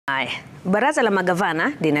Baraza la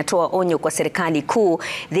Magavana linatoa onyo kwa serikali kuu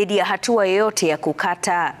dhidi ya hatua yoyote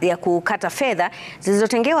ya kukata fedha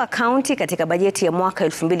zilizotengewa kaunti katika bajeti ya mwaka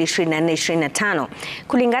 2024-2025.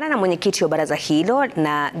 Kulingana na mwenyekiti wa baraza hilo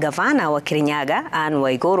na gavana wa Kirinyaga, Anne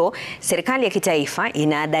Waiguru, serikali ya kitaifa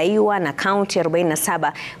inadaiwa na kaunti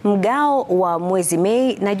 47 mgao wa mwezi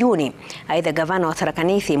Mei na Juni. Aidha, gavana wa Tharaka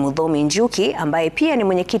Nithi Muthomi Njuki, ambaye pia ni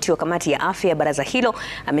mwenyekiti wa kamati ya afya ya baraza hilo,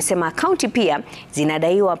 amesema kaunti pia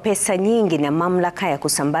zinadaiwa pesa nyingi na mamlaka ya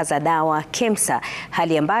kusambaza dawa KEMSA,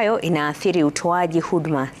 hali ambayo inaathiri utoaji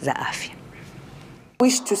huduma za afya.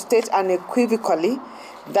 Wish to state unequivocally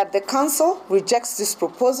that the council rejects this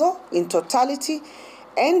proposal in totality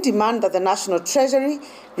and demand that the National Treasury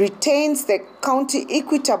retains the county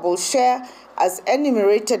equitable share as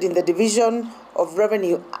enumerated in the Division of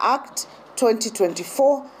Revenue Act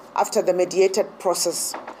 2024 after the mediated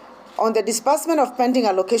process. On the disbursement of pending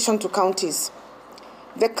allocation to counties,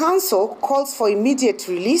 the Council calls for immediate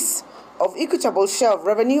release of equitable share of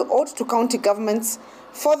revenue owed to county governments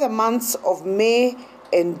for the months of May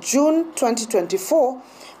and June 2024,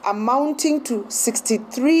 amounting to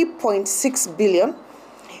 63.6 billion.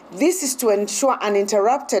 This is to ensure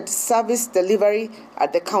uninterrupted service delivery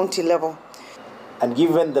at the county level. And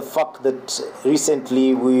given the fact that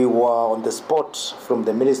recently we were on the spot from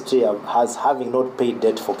the ministry as having not paid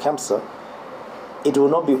debt for KEMSA, it will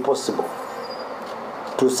not be possible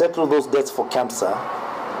to settle those debts for KEMSA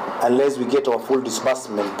unless we get our full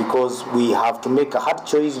disbursement, because we have to make a hard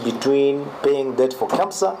choice between paying debt for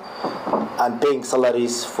KEMSA and paying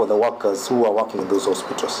salaries for the workers who are working in those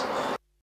hospitals.